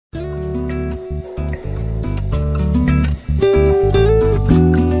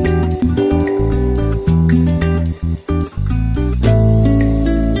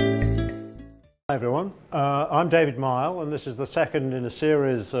I'm David Myall, and this is the second in a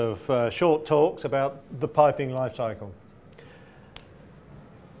series of short talks about the piping life cycle.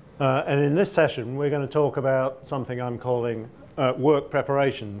 And in this session, we're going to talk about something I'm calling work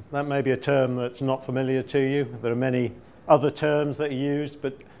preparation. That may be a term that's not familiar to you. There are many other terms that are used,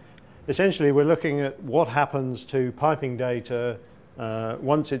 but essentially we're looking at what happens to piping data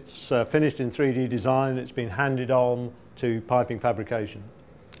once it's finished in 3D design, it's been handed on to piping fabrication.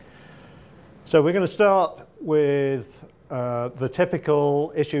 So we're going to start with the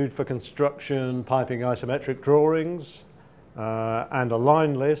typical issued for construction piping isometric drawings and a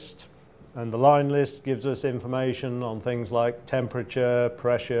line list. And the line list gives us information on things like temperature,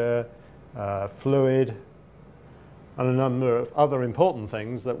 pressure, fluid, and a number of other important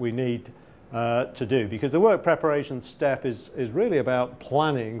things that we need to do, because the work preparation step is really about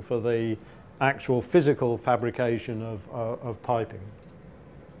planning for the actual physical fabrication of piping.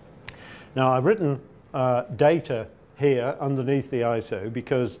 Now, I've written data here underneath the ISO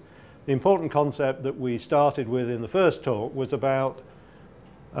because the important concept that we started with in the first talk was about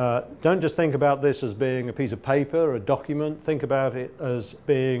don't just think about this as being a piece of paper, a document. Think about it as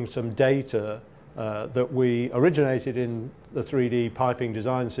being some data that we originated in the 3D piping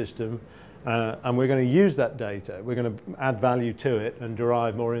design system, and we're going to use that data. We're going to add value to it and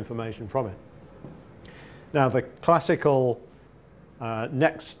derive more information from it. Now, the classical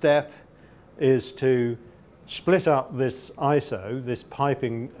next step is to split up this ISO, this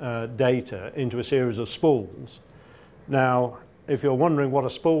piping data, into a series of spools. Now, if you're wondering what a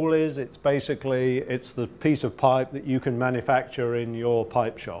spool is, it's the piece of pipe that you can manufacture in your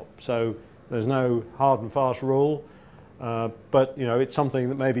pipe shop. So there's no hard and fast rule, but it's something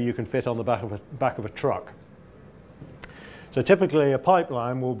that maybe you can fit on the back of a truck. So typically a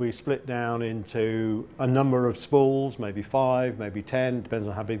pipeline will be split down into a number of spools, maybe 5, maybe 10, depends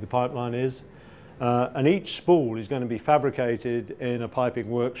on how big the pipeline is. And each spool is going to be fabricated in a piping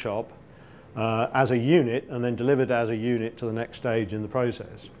workshop as a unit and then delivered as a unit to the next stage in the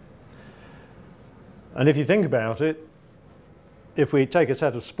process. And if you think about it, if we take a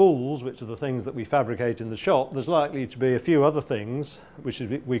set of spools, which are the things that we fabricate in the shop, there's likely to be a few other things, which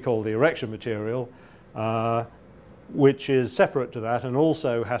we call the erection material, which is separate to that and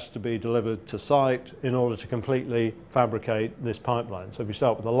also has to be delivered to site in order to completely fabricate this pipeline. So we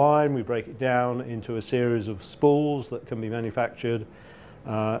start with a line, we break it down into a series of spools that can be manufactured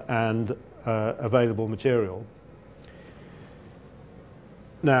and available material.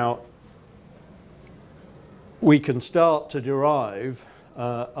 Now, we can start to derive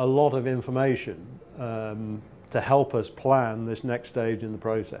a lot of information to help us plan this next stage in the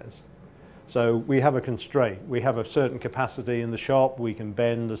process. So we have a constraint. We have a certain capacity in the shop. We can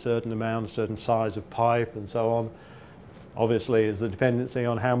bend a certain amount, a certain size of pipe and so on. Obviously, there's the dependency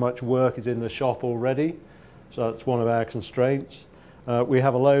on how much work is in the shop already. So that's one of our constraints. We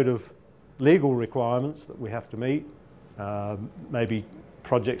have a load of legal requirements that we have to meet, maybe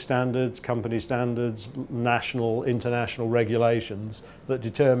project standards, company standards, national, international regulations that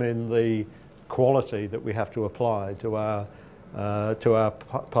determine the quality that we have to apply to our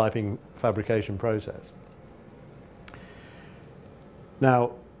piping fabrication process.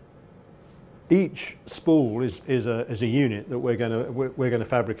 Now, each spool is a unit that we're going to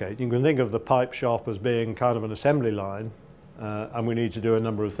fabricate. You can think of the pipe shop as being kind of an assembly line, and we need to do a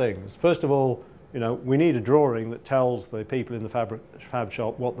number of things. First of all, we need a drawing that tells the people in the fab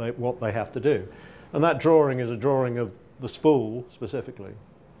shop what they have to do, and that drawing is a drawing of the spool specifically.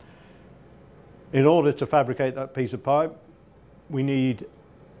 In order to fabricate that piece of pipe, we need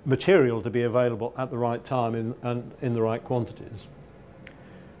material to be available at the right time and in the right quantities.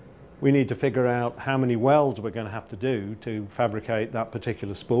 We need to figure out how many welds we're going to have to do to fabricate that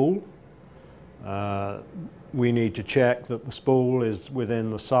particular spool. We need to check that the spool is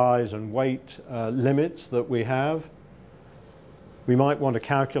within the size and weight limits that we have. We might want to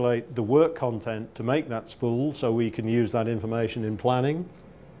calculate the work content to make that spool so we can use that information in planning.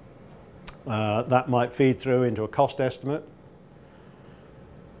 That might feed through into a cost estimate.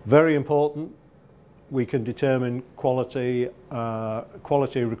 Very important, we can determine quality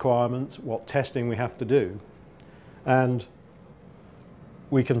requirements, what testing we have to do. And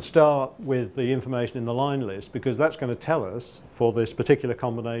we can start with the information in the line list because that's going to tell us, for this particular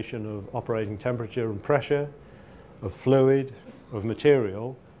combination of operating temperature and pressure, of fluid, of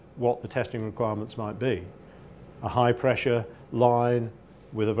material, what the testing requirements might be. A high pressure line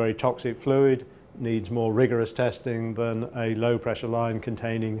with a very toxic fluid needs more rigorous testing than a low pressure line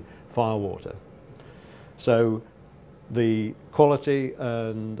containing firewater. So the quality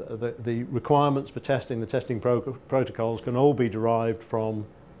and the requirements for testing, the testing protocols can all be derived from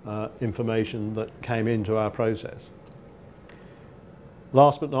information that came into our process.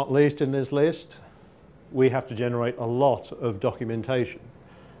 Last but not least in this list, we have to generate a lot of documentation.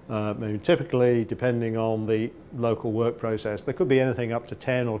 Typically, depending on the local work process, there could be anything up to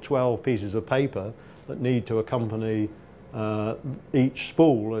 10 or 12 pieces of paper that need to accompany each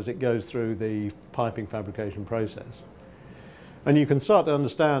spool as it goes through the piping fabrication process. And you can start to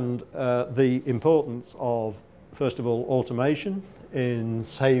understand the importance of, first of all, automation in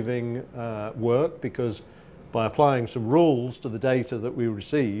saving work, because by applying some rules to the data that we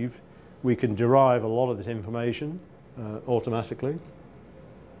receive, we can derive a lot of this information automatically.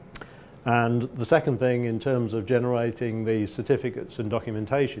 And the second thing, in terms of generating these certificates and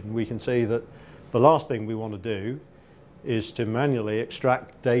documentation, we can see that the last thing we want to do is to manually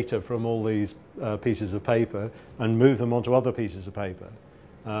extract data from all these pieces of paper and move them onto other pieces of paper.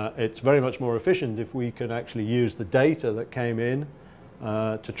 It's very much more efficient if we can actually use the data that came in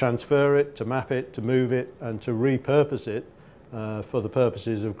to transfer it, to map it, to move it, and to repurpose it for the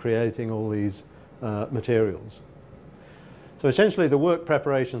purposes of creating all these materials. So essentially the work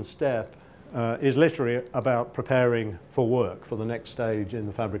preparation step is literally about preparing for work, for the next stage in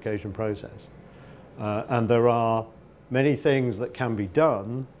the fabrication process. And there are many things that can be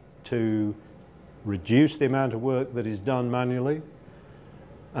done to reduce the amount of work that is done manually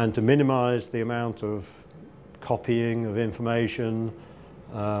and to minimize the amount of copying of information,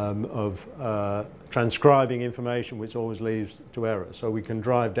 transcribing information, which always leads to error. So we can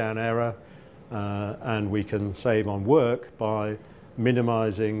drive down error and we can save on work by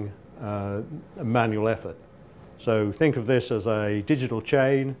minimizing manual effort. So think of this as a digital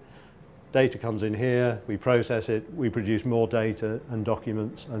chain. Data comes in here, we process it, we produce more data and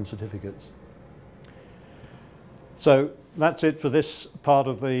documents and certificates. So that's it for this part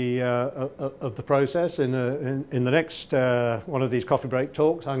of the process. In the next one of these coffee break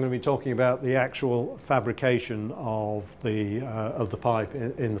talks, I'm going to be talking about the actual fabrication of the pipe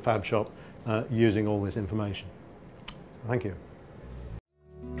in the fab shop using all this information. Thank you.